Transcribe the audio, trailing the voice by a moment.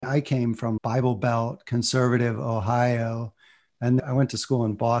I came from Bible Belt, conservative Ohio, and I went to school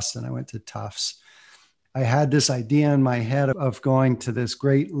in Boston. I went to Tufts. I had this idea in my head of going to this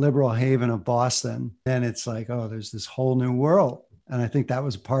great liberal haven of Boston. And it's like, oh, there's this whole new world. And I think that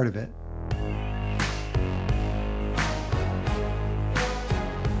was part of it.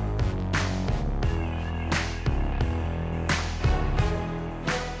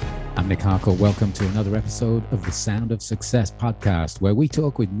 I'm Nick Harkle. Welcome to another episode of the Sound of Success podcast, where we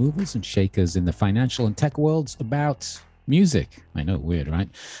talk with movers and shakers in the financial and tech worlds about music. I know, weird, right?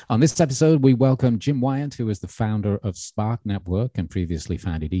 On this episode, we welcome Jim Wiandt, who is the founder of Spark Network and previously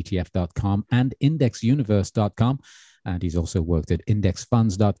founded ETF.com and IndexUniverse.com. And he's also worked at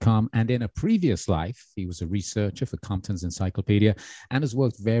indexfunds.com. And in a previous life, he was a researcher for Compton's Encyclopedia and has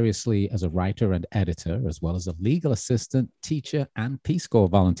worked variously as a writer and editor, as well as a legal assistant, teacher, and Peace Corps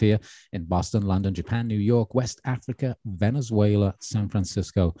volunteer in Boston, London, Japan, New York, West Africa, Venezuela, San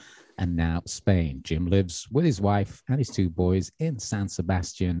Francisco, and now Spain. Jim lives with his wife and his two boys in San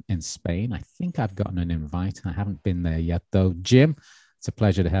Sebastian in Spain. I think I've gotten an invite. I haven't been there yet, though. Jim, it's a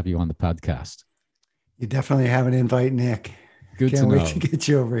pleasure to have you on the podcast. You definitely have an invite, Nick. Good Can't to know. wait to get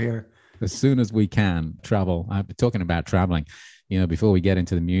you over here. As soon as we can travel. I'm talking about traveling. You know, before we get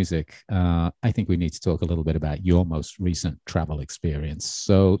into the music, I think we need to talk a little bit about your most recent travel experience.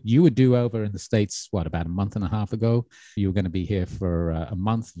 So you were due over in the States, about a month and a half ago? You were going to be here for a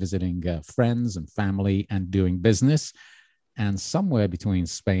month visiting friends and family and doing business. And somewhere between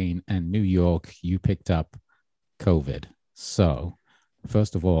Spain and New York, you picked up COVID. So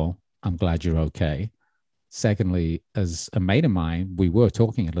first of all, I'm glad you're okay. Secondly, as a mate of mine, we were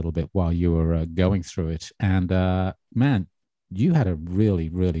talking a little bit while you were going through it. And man, you had a really,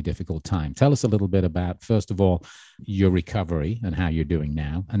 really difficult time. Tell us a little bit about, first of all, your recovery and how you're doing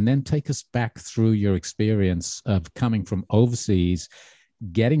now. And then take us back through your experience of coming from overseas,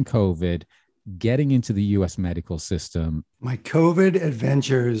 getting COVID, getting into the U.S. medical system. My COVID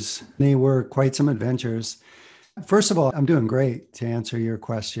adventures, they were quite some adventures. First of all, I'm doing great, to answer your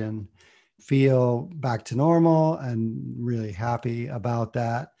question. Feel back to normal and really happy about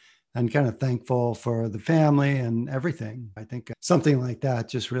that and kind of thankful for the family and everything. I think something like that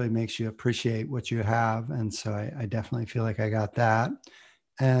just really makes you appreciate what you have. And so I definitely feel like I got that.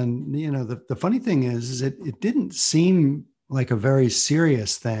 And, you know, the funny thing is it didn't seem like a very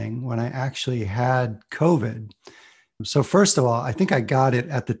serious thing when I actually had COVID. So first of all, I think I got it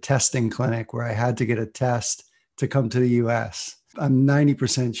at the testing clinic where I had to get a test to come to the US. I'm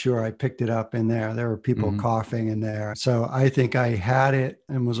 90% sure I picked it up in there. There were people coughing in there. So I think I had it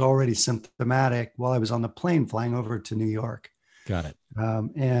and was already symptomatic while I was on the plane flying over to New York. Got it.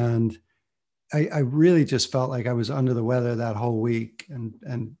 And I really just felt like I was under the weather that whole week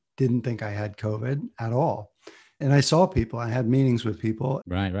and didn't think I had COVID at all. And I saw people, I had meetings with people.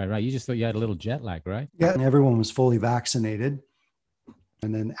 Right. You just thought you had a little jet lag, right? Yeah, and everyone was fully vaccinated.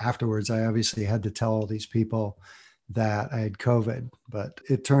 And then afterwards, I obviously had to tell all these people that I had COVID, but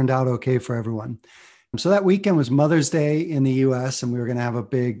it turned out okay for everyone. So that weekend was Mother's Day in the US, and we were going to have a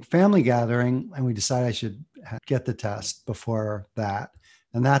big family gathering, and we decided I should get the test before that.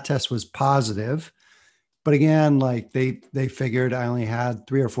 And that test was positive. But again, like they figured I only had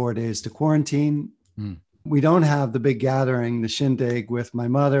 3 or 4 days to quarantine. We don't have the big gathering, the shindig with my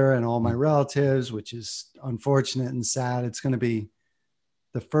mother and all my relatives, which is unfortunate and sad. It's going to be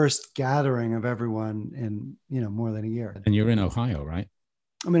the first gathering of everyone in, more than a year. And you're in Ohio, right?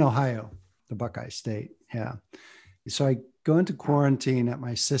 I'm in Ohio, the Buckeye State. Yeah. So I go into quarantine at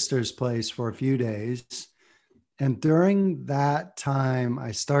my sister's place for a few days. And during that time,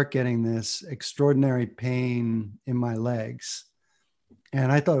 I start getting this extraordinary pain in my legs.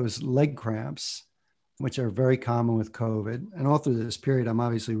 And I thought it was leg cramps, which are very common with COVID. And all through this period, I'm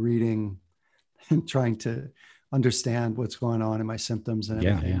obviously reading and trying to understand what's going on in my symptoms and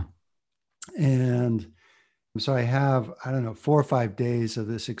everything. Yeah. And so I have, 4 or 5 days of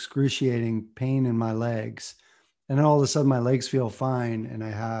this excruciating pain in my legs. And then all of a sudden my legs feel fine and I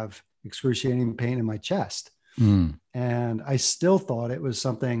have excruciating pain in my chest. And I still thought it was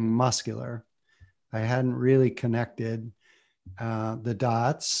something muscular. I hadn't really connected the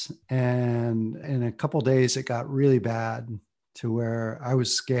dots. And in a couple of days, it got really bad to where I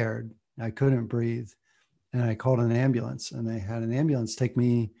was scared. I couldn't breathe. And I called an ambulance, and they had an ambulance take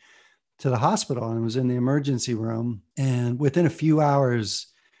me to the hospital, and I was in the emergency room. And within a few hours,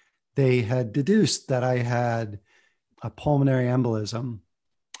 they had deduced that I had a pulmonary embolism,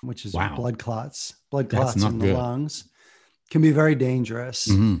 which is blood clots in the lungs. Can be very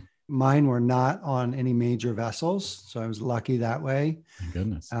dangerous. Mine were not on any major vessels, so I was lucky that way. Thank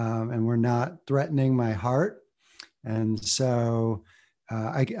goodness. And were not threatening my heart. And so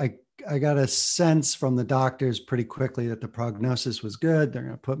I got a sense from the doctors pretty quickly that the prognosis was good. They're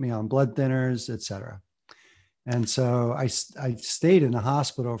going to put me on blood thinners, et cetera. And so I stayed in the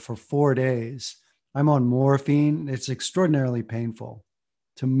hospital for 4 days. I'm on morphine. It's extraordinarily painful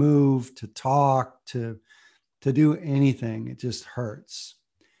to move, to talk, to do anything. It just hurts.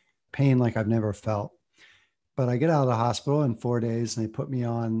 Pain like I've never felt. But I get out of the hospital in 4 days and they put me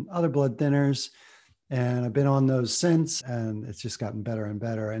on other blood thinners. And I've been on those since, and it's just gotten better and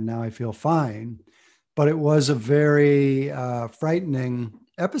better. And now I feel fine. But it was a very frightening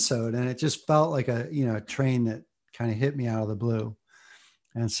episode. And it just felt like a train that kind of hit me out of the blue.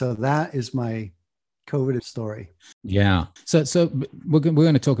 And so that is my COVID story. Yeah. So we're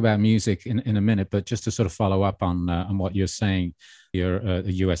going to talk about music in a minute, but just to sort of follow up on what you're saying, you're a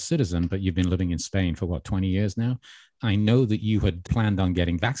US citizen, but you've been living in Spain for 20 years now. I know that you had planned on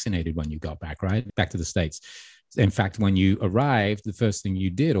getting vaccinated when you got back, right? Back to the States. In fact, when you arrived, the first thing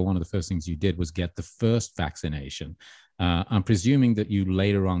you did, or one of the first things you did, was get the first vaccination. I'm presuming that you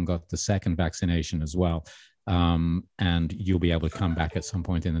later on got the second vaccination as well. And you'll be able to come back at some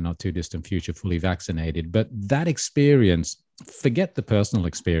point in the not too distant future fully vaccinated. But that experience, forget the personal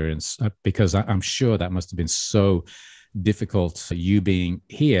experience, because I'm sure that must have been so difficult, you being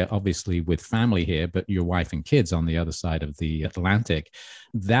here, obviously with family here, but your wife and kids on the other side of the Atlantic.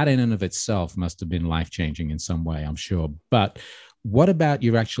 That in and of itself must have been life-changing in some way, I'm sure. But what about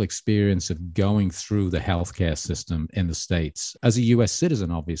your actual experience of going through the healthcare system in the States as a US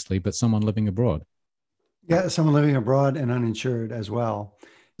citizen, obviously, but someone living abroad? Yeah, someone living abroad and uninsured as well.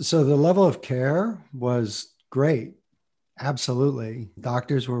 So the level of care was great. Absolutely.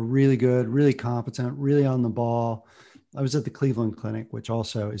 Doctors were really good, really competent, really on the ball. I was at the Cleveland Clinic, which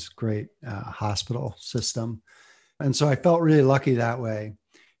also is a great hospital system. And so I felt really lucky that way.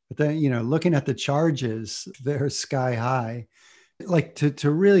 But then, looking at the charges, they're sky high. Like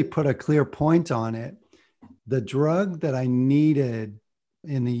to really put a clear point on it, the drug that I needed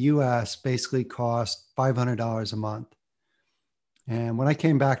in the US basically cost $500 a month. And when I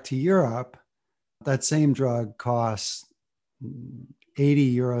came back to Europe, that same drug costs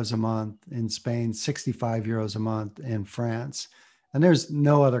 80 euros a month in Spain, 65 euros a month in France. And there's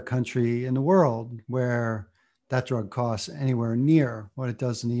no other country in the world where that drug costs anywhere near what it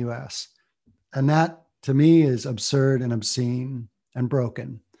does in the US. And that to me is absurd and obscene and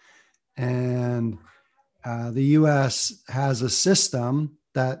broken. And the US has a system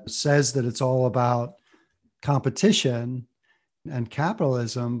that says that it's all about competition and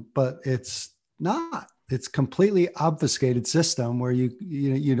capitalism, but it's not. It's completely obfuscated system where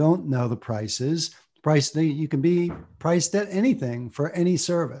you don't know the prices. You can be priced at anything for any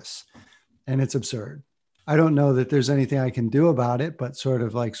service, and it's absurd. I don't know that there's anything I can do about it, but sort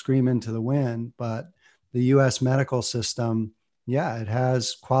of like scream into the wind. But the US medical system, yeah, it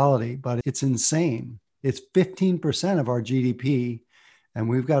has quality, but it's insane. It's 15% of our GDP. And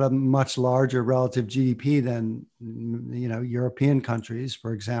we've got a much larger relative GDP than, European countries,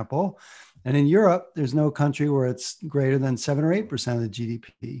 for example. And in Europe, there's no country where it's greater than 7 or 8% of the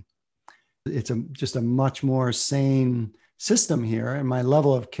GDP. It's just a much more sane system here. And my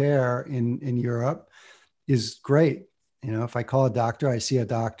level of care in Europe is great. If I call a doctor, I see a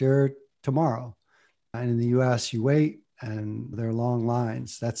doctor tomorrow. And in the US, you wait and there are long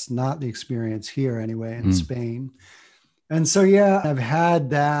lines. That's not the experience here anyway in Spain. And so, yeah, I've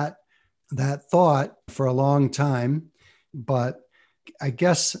had that thought for a long time, but I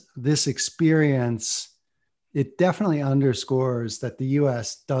guess this experience, it definitely underscores that the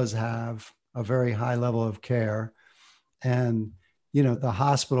US does have a very high level of care. And, the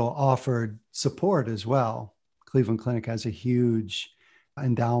hospital offered support as well. Cleveland Clinic has a huge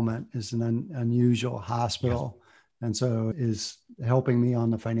endowment, is an unusual hospital. Yes. And so is helping me on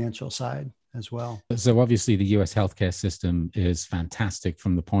the financial side as well. So obviously the US healthcare system is fantastic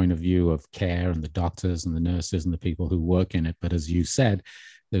from the point of view of care and the doctors and the nurses and the people who work in it. But as you said,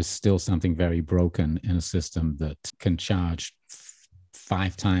 there's still something very broken in a system that can charge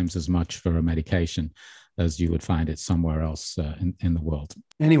 5 times as much for a medication as you would find it somewhere else in the world.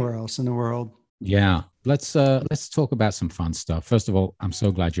 Anywhere else in the world. Yeah. Let's talk about some fun stuff. First of all, I'm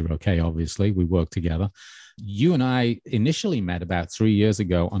so glad you're okay. Obviously, we work together. You and I initially met about 3 years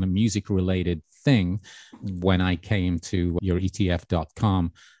ago on a music-related thing when I came to your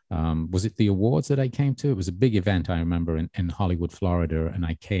ETF.com. Was it the awards that I came to? It was a big event, I remember, in Hollywood, Florida, and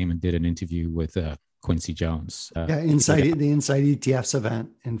I came and did an interview with Quincy Jones. The Inside ETFs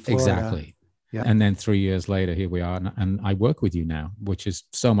event in Florida. Exactly. Yeah. And then 3 years later, here we are. And I work with you now, which is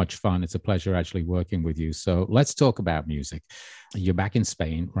so much fun. It's a pleasure actually working with you. So let's talk about music. You're back in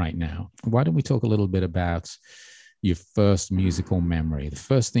Spain right now. Why don't we talk a little bit about your first musical memory, the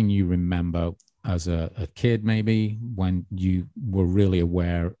first thing you remember as a kid, maybe when you were really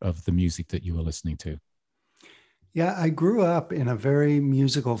aware of the music that you were listening to? Yeah, I grew up in a very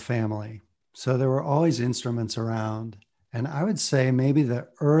musical family. So there were always instruments around. And I would say maybe the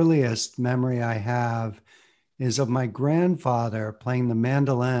earliest memory I have is of my grandfather playing the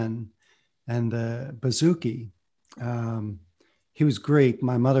mandolin and the bouzouki. Um, he was Greek.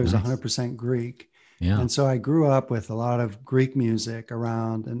 My mother is Nice. 100% Greek. Yeah. And so I grew up with a lot of Greek music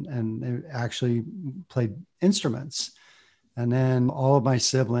around and actually played instruments. And then all of my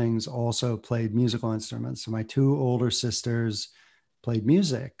siblings also played musical instruments. So my two older sisters played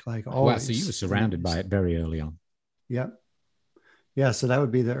music, like Wow. So you were always. surrounded by it very early on. Yep. Yeah. So that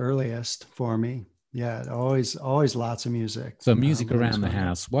would be the earliest for me. Yeah. Always lots of music So music when I was around the growing up.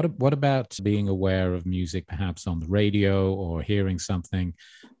 house. What about being aware of music, perhaps on the radio or hearing something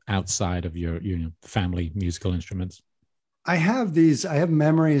outside of your family musical instruments? I have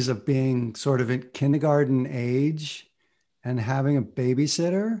memories of being sort of at kindergarten age and having a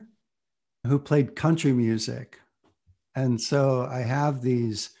babysitter who played country music. And so I have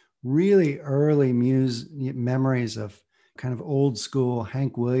these really early memories of kind of old school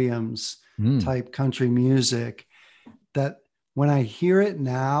Hank Williams Mm. type country music that when I hear it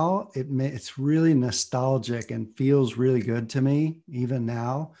now, it's really nostalgic and feels really good to me even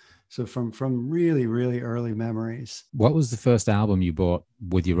now. So from really, really early memories. What was the first album you bought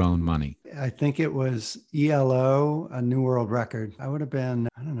with your own money? I think it was E.L.O, a New World Record. I would have been,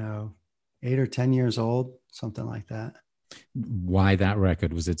 I don't know, 8 or 10 years old, something like that. Why that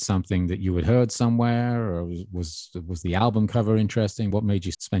record? Was it something that you had heard somewhere, or was the album cover interesting? What made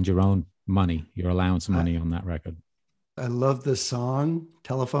you spend your own money, your allowance I, money on that record? I love the song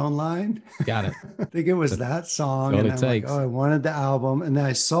Telephone Line. Got it. I think it was That's that song. all And it I'm like, oh, takes. I wanted the album. And then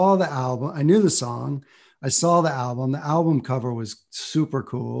I saw the album. I knew the song. I saw the album. The album cover was super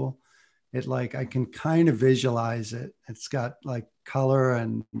cool. It like, I can kind of visualize it. It's got like color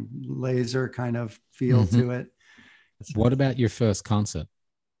and laser kind of feel Hmm. to it. What about your first concert?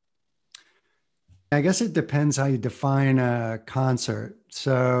 I guess it depends how you define a concert.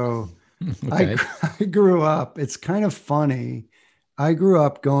 So I, Okay. I grew up, it's kind of funny. I grew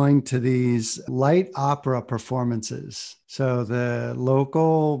up going to these light opera performances. So the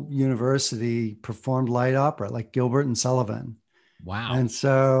local university performed light opera, like Gilbert and Sullivan. Wow. And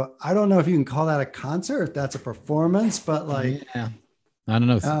so I don't know if you can call that a concert, if that's a performance, but like, Yeah. I don't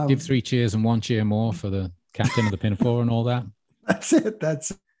know. Give um, three cheers and one cheer more for the captain of the pinafore and all that. that's it.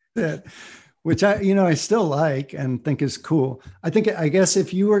 That's it. Which I still like and think is cool. I guess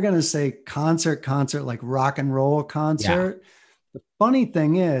if you were going to say concert, like rock and roll Yeah. concert, the funny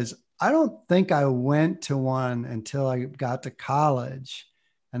thing is, I don't think I went to one until I got to college.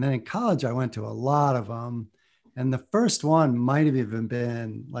 And then in college, I went to a lot of them. And the first one might have even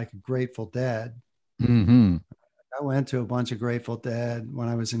been like a Grateful Dead. Hmm. I went to a bunch of Grateful Dead when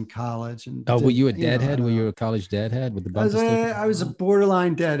I was in college and Oh, were did, you a I deadhead? don't Were you know. a college deadhead with the bumper stickers I and all was a that?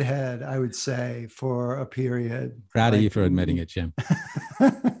 borderline deadhead, I would say, for a period. Proud of you Like, for admitting it, Jim.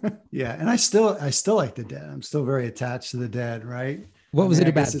 yeah, and I still like the Dead. I'm still very attached to the Dead, right? What I was mean,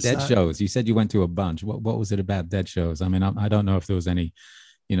 it I guess about it's dead not. shows? You said you went to a bunch. What was it about dead shows? I mean, I don't know if there was any,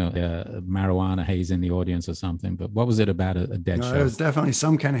 marijuana haze in the audience or something, but what was it about a dead There show? was definitely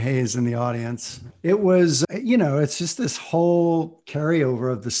some kind of haze in the audience. It was, it's just this whole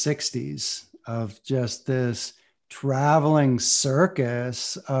carryover of the '60s of just this traveling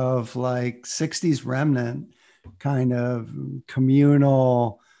circus of like '60s remnant kind of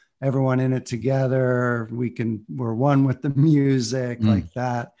communal, everyone in it together. We're one with the music, Mm. like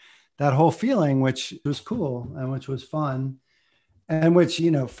that whole feeling, which was cool and which was fun. And which,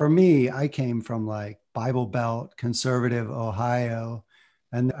 for me, I came from like Bible Belt, conservative Ohio.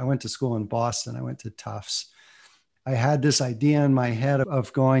 And I went to school in Boston. I went to Tufts. I had this idea in my head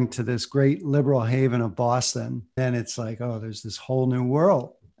of going to this great liberal haven of Boston. And it's like, oh, there's this whole new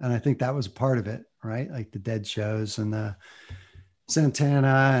world. And I think that was part of it, right? Like the Dead shows and the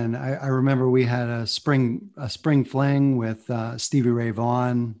Santana. And I remember we had a spring fling with Stevie Ray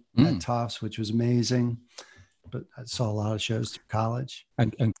Vaughan at Mm. Tufts, which was amazing. But I saw a lot of shows through college.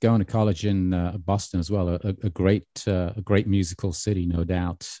 And going to college in Boston as well, a great musical city, no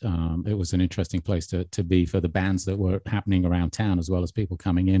doubt. It was an interesting place to be for the bands that were happening around town, as well as people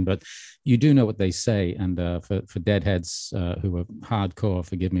coming in. But you do know what they say, and for deadheads who are hardcore,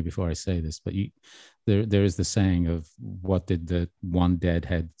 forgive me before I say this, but there is the saying of what did the one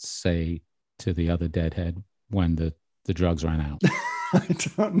deadhead say to the other deadhead when the drugs ran out? I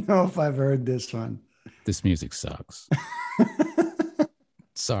don't know if I've heard this one. This music sucks.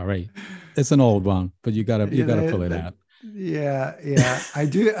 Sorry. It's an old one, but you Yeah, gotta pull it out. yeah. I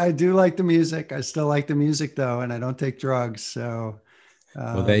do like the music. I still like the music though, and I don't take drugs. So,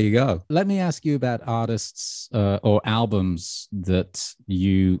 Well, there you um, go. Let me ask you about artists or albums that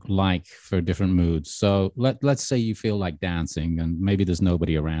you like for different moods. So let's say you feel like dancing and maybe there's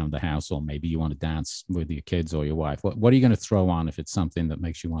nobody around the house, or maybe you want to dance with your kids or your wife. What are you going to throw on if it's something that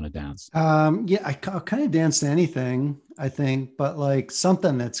makes you want to dance? yeah, I'll kind of dance to anything, I think, but like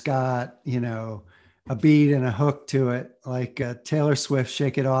something that's got, a beat and a hook to it, like a Taylor Swift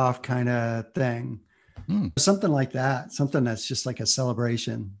 "Shake It Off" kind of thing. Hmm. Something like that, something that's just like a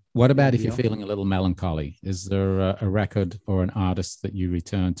celebration What would be about if you're ideal. feeling a little melancholy? Is there a record or an artist that you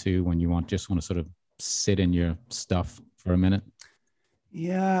return to when you just want to sort of sit in your stuff for a minute?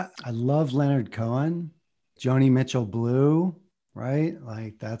 Yeah, I love Leonard Cohen, Joni Mitchell Blue, right?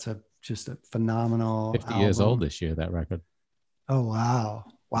 Like that's just a phenomenal 50 years old album. this year, that record. Oh wow.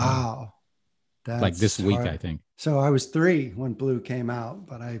 Yeah. Wow. Like this That's week, I hard. think. So I was 3 when Blue came out,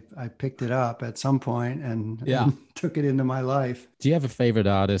 but I picked it up at some point Yeah. and took it into my life. Do you have a favorite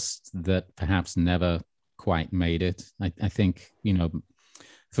artist that perhaps never quite made it? I think,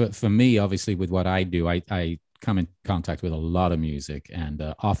 for me, obviously, with what I do, I come in contact with a lot of music, and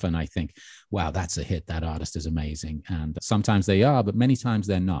often I think, wow, that's a hit. That artist is amazing. And sometimes they are, but many times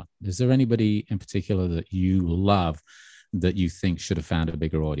they're not. Is there anybody in particular that you love that you think should have found a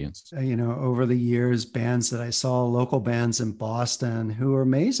bigger audience? Over the years, bands that I saw, local bands in Boston who were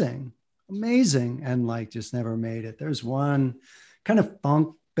amazing, amazing, and like just never made it. There's one kind of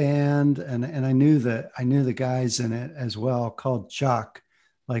funk band, and I knew the guys in it as well, called Chuck,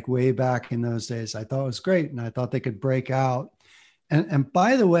 like way back in those days. I thought it was great, and I thought they could break out. And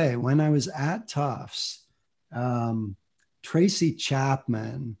by the way, when I was at Tufts, um, Tracy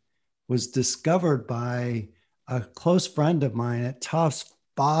Chapman was discovered by a close friend of mine at Tufts.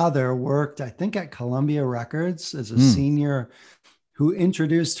 Father worked, I think, at Columbia Records as a Mm. senior, who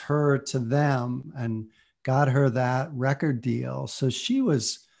introduced her to them and got her that record deal. So she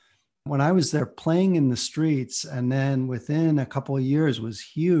was, when I was there, playing in the streets, and then within a couple of years was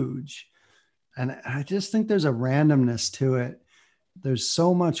huge. And I just think there's a randomness to it. There's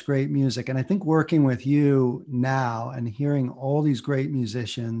so much great music. And I think working with you now and hearing all these great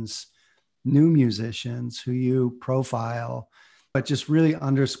musicians, new musicians who you profile, it just really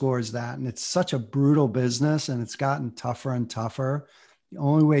underscores that. And it's such a brutal business, and it's gotten tougher and tougher. The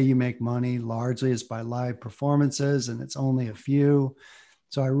only way you make money largely is by live performances, and it's only a few.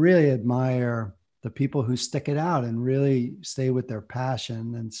 So I really admire the people who stick it out and really stay with their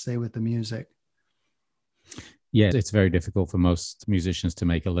passion and stay with the music. Yeah, it's very difficult for most musicians to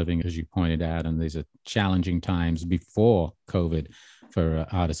make a living, as you pointed out, and these are challenging times before COVID for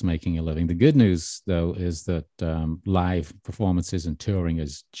artists making a living. The good news, though, is that live performances and touring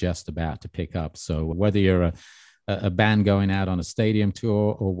is just about to pick up. So whether you're a band going out on a stadium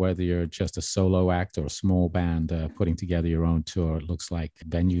tour, or whether you're just a solo act or a small band putting together your own tour, it looks like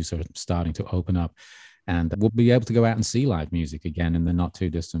venues are starting to open up. And we'll be able to go out and see live music again in the not too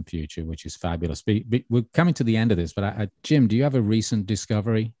distant future, which is fabulous. We're coming to the end of this, but Jim, do you have a recent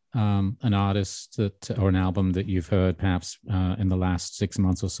discovery, an artist or an album that you've heard perhaps in the last 6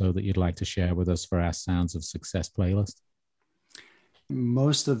 months or so that you'd like to share with us for our Sounds of Success playlist?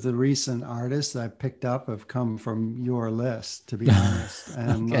 Most of the recent artists I picked up have come from your list, to be honest.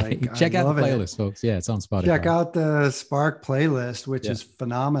 And Okay, like, I check out the love it. playlist, folks. Yeah, it's on Check Spotify. out the Spark playlist, which Yeah. is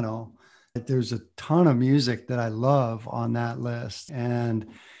phenomenal. There's a ton of music that I love on that list. And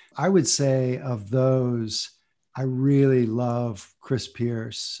I would say of those, I really love Chris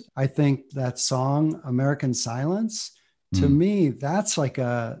Pierce. I think that song, American Silence, to Mm. me, that's like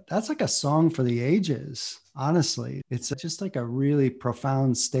a song for the ages. Honestly, it's just like a really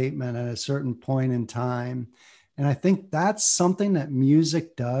profound statement at a certain point in time. And I think that's something that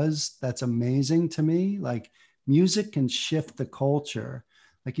music does that's amazing to me. Like, music can shift the culture.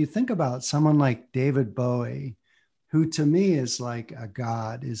 Like, you think about someone like David Bowie, who to me is like a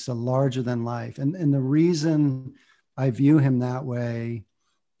god, is a larger than life. And the reason I view him that way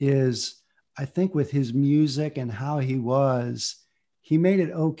is, I think with his music and how he made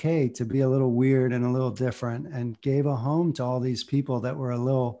it okay to be a little weird and a little different, and gave a home to all these people that were a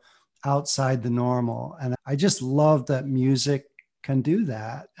little outside the normal. And I just love that music can do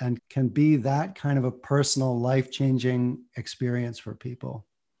that and can be that kind of a personal, life-changing experience for people.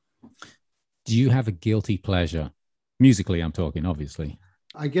 Do you have a guilty pleasure? Musically, I'm talking, obviously.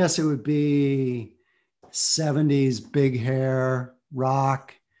 I guess it would be 70s big hair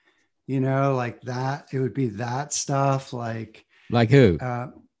rock, like that. It would be that stuff, Like who? uh,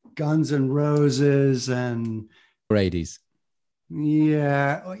 Guns N' Roses and Or 80s?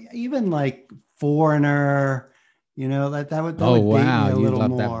 Yeah, even like Foreigner, that Oh, would date me wow. a You little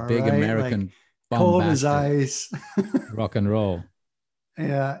love that more, big right? Like American Cold as bombastic Ice. rock and roll.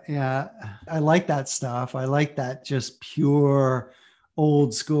 Yeah, yeah. I like that stuff. I like that just pure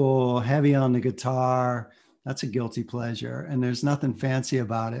old school, heavy on the guitar. That's a guilty pleasure. And there's nothing fancy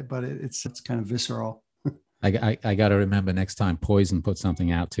about it, but it's kind of visceral. I got to remember next time Poison put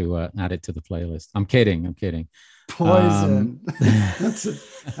something out to add it to the playlist. I'm kidding. I'm kidding. Um, Poison.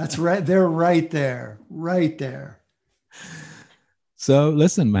 That's right. They're right there. Right there. So,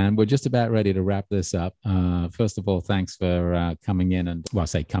 listen, man, we're just about ready to wrap this up. First of all, thanks for coming in and, well, I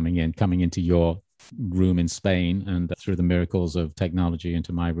say coming into your room in Spain and through the miracles of technology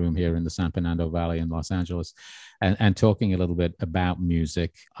into my room here in the San Fernando Valley in Los Angeles and talking a little bit about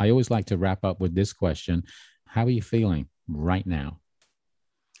music. I always like to wrap up with this question. How are you feeling right now?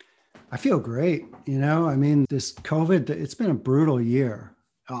 I feel great. I mean, this COVID, it's been a brutal year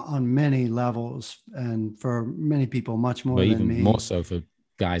on many levels. And for many people, much more But than even more me. so for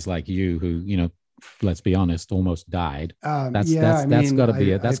guys like you who, let's be honest, almost died. That's Yeah, that's I that's mean, got to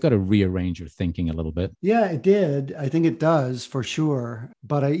be it. That's got to rearrange your thinking a little bit. yeah, it did. I think it does for sure.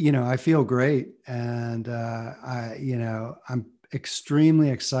 But I feel great, and I'm extremely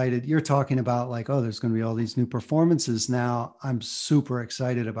excited. You're talking about like, oh, there's going to be all these new performances now. I'm super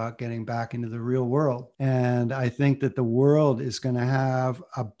excited about getting back into the real world, and I think that the world is going to have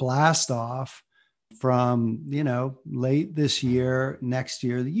a blast off from late this year, next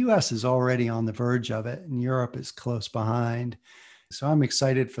year. The US is already on the verge of it, and Europe is close behind. So I'm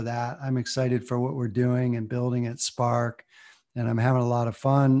excited for that. I'm excited for what we're doing and building at Spark. And I'm having a lot of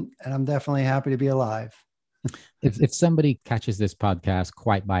fun. And I'm definitely happy to be alive. If somebody catches this podcast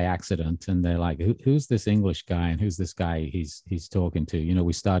quite by accident and they're like, who's this English guy and who's this guy he's talking to?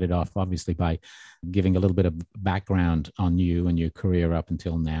 We started off obviously by giving a little bit of background on you and your career up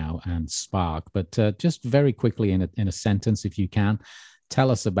until now and Spark, but just very quickly in a sentence, if you can,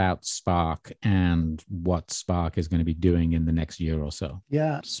 tell us about Spark and what Spark is going to be doing in the next year or so.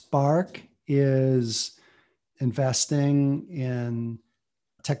 Yeah, Spark is investing in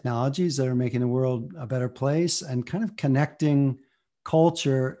technologies that are making the world a better place and kind of connecting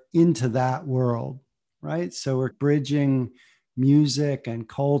culture into that world, right? So we're bridging music and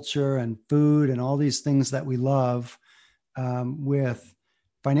culture and food and all these things that we love with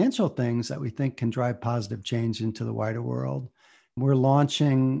financial things that we think can drive positive change into the wider world. We're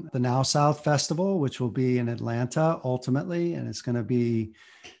launching the Now South Festival, which will be in Atlanta ultimately, and it's going to be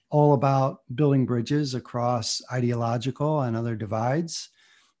all about building bridges across ideological and other divides.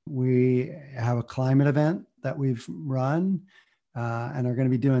 We have a climate event that we've run and are going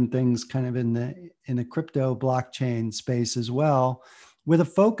to be doing things kind of in the crypto blockchain space as well, with a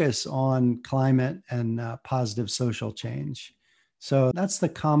focus on climate and positive social change. So that's the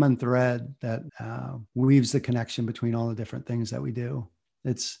common thread that weaves the connection between all the different things that we do.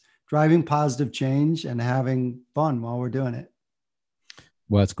 It's driving positive change and having fun while we're doing it.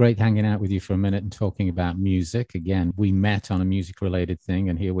 Well, it's great hanging out with you for a minute and talking about music. Again, we met on a music-related thing,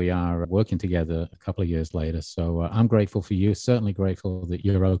 and here we are working together a couple of years later. So I'm grateful for you, certainly grateful that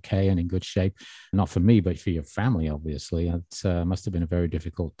you're okay and in good shape. Not for me, but for your family, obviously. It must have been a very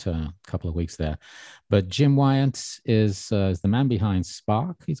difficult couple of weeks there. But Jim Wiandt is the man behind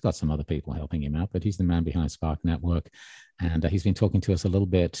Spark. He's got some other people helping him out, but he's the man behind Spark Network. And he's been talking to us a little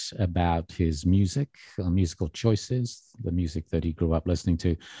bit about his music, musical choices, the music that he grew up listening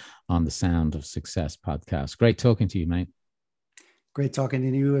to on the Sound of Success podcast. Great talking to you, mate. Great talking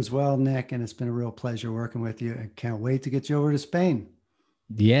to you as well, Nick. And it's been a real pleasure working with you. I can't wait to get you over to Spain.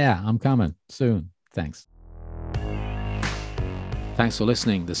 Yeah, I'm coming soon. Thanks. Thanks for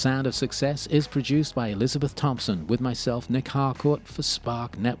listening. The Sound of Success is produced by Elizabeth Thompson with myself, Nick Harcourt, for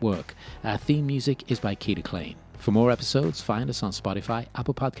Spark Network. Our theme music is by Keita Klein. For more episodes, find us on Spotify,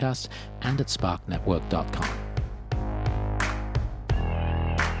 Apple Podcasts, and at sparknetwork.com.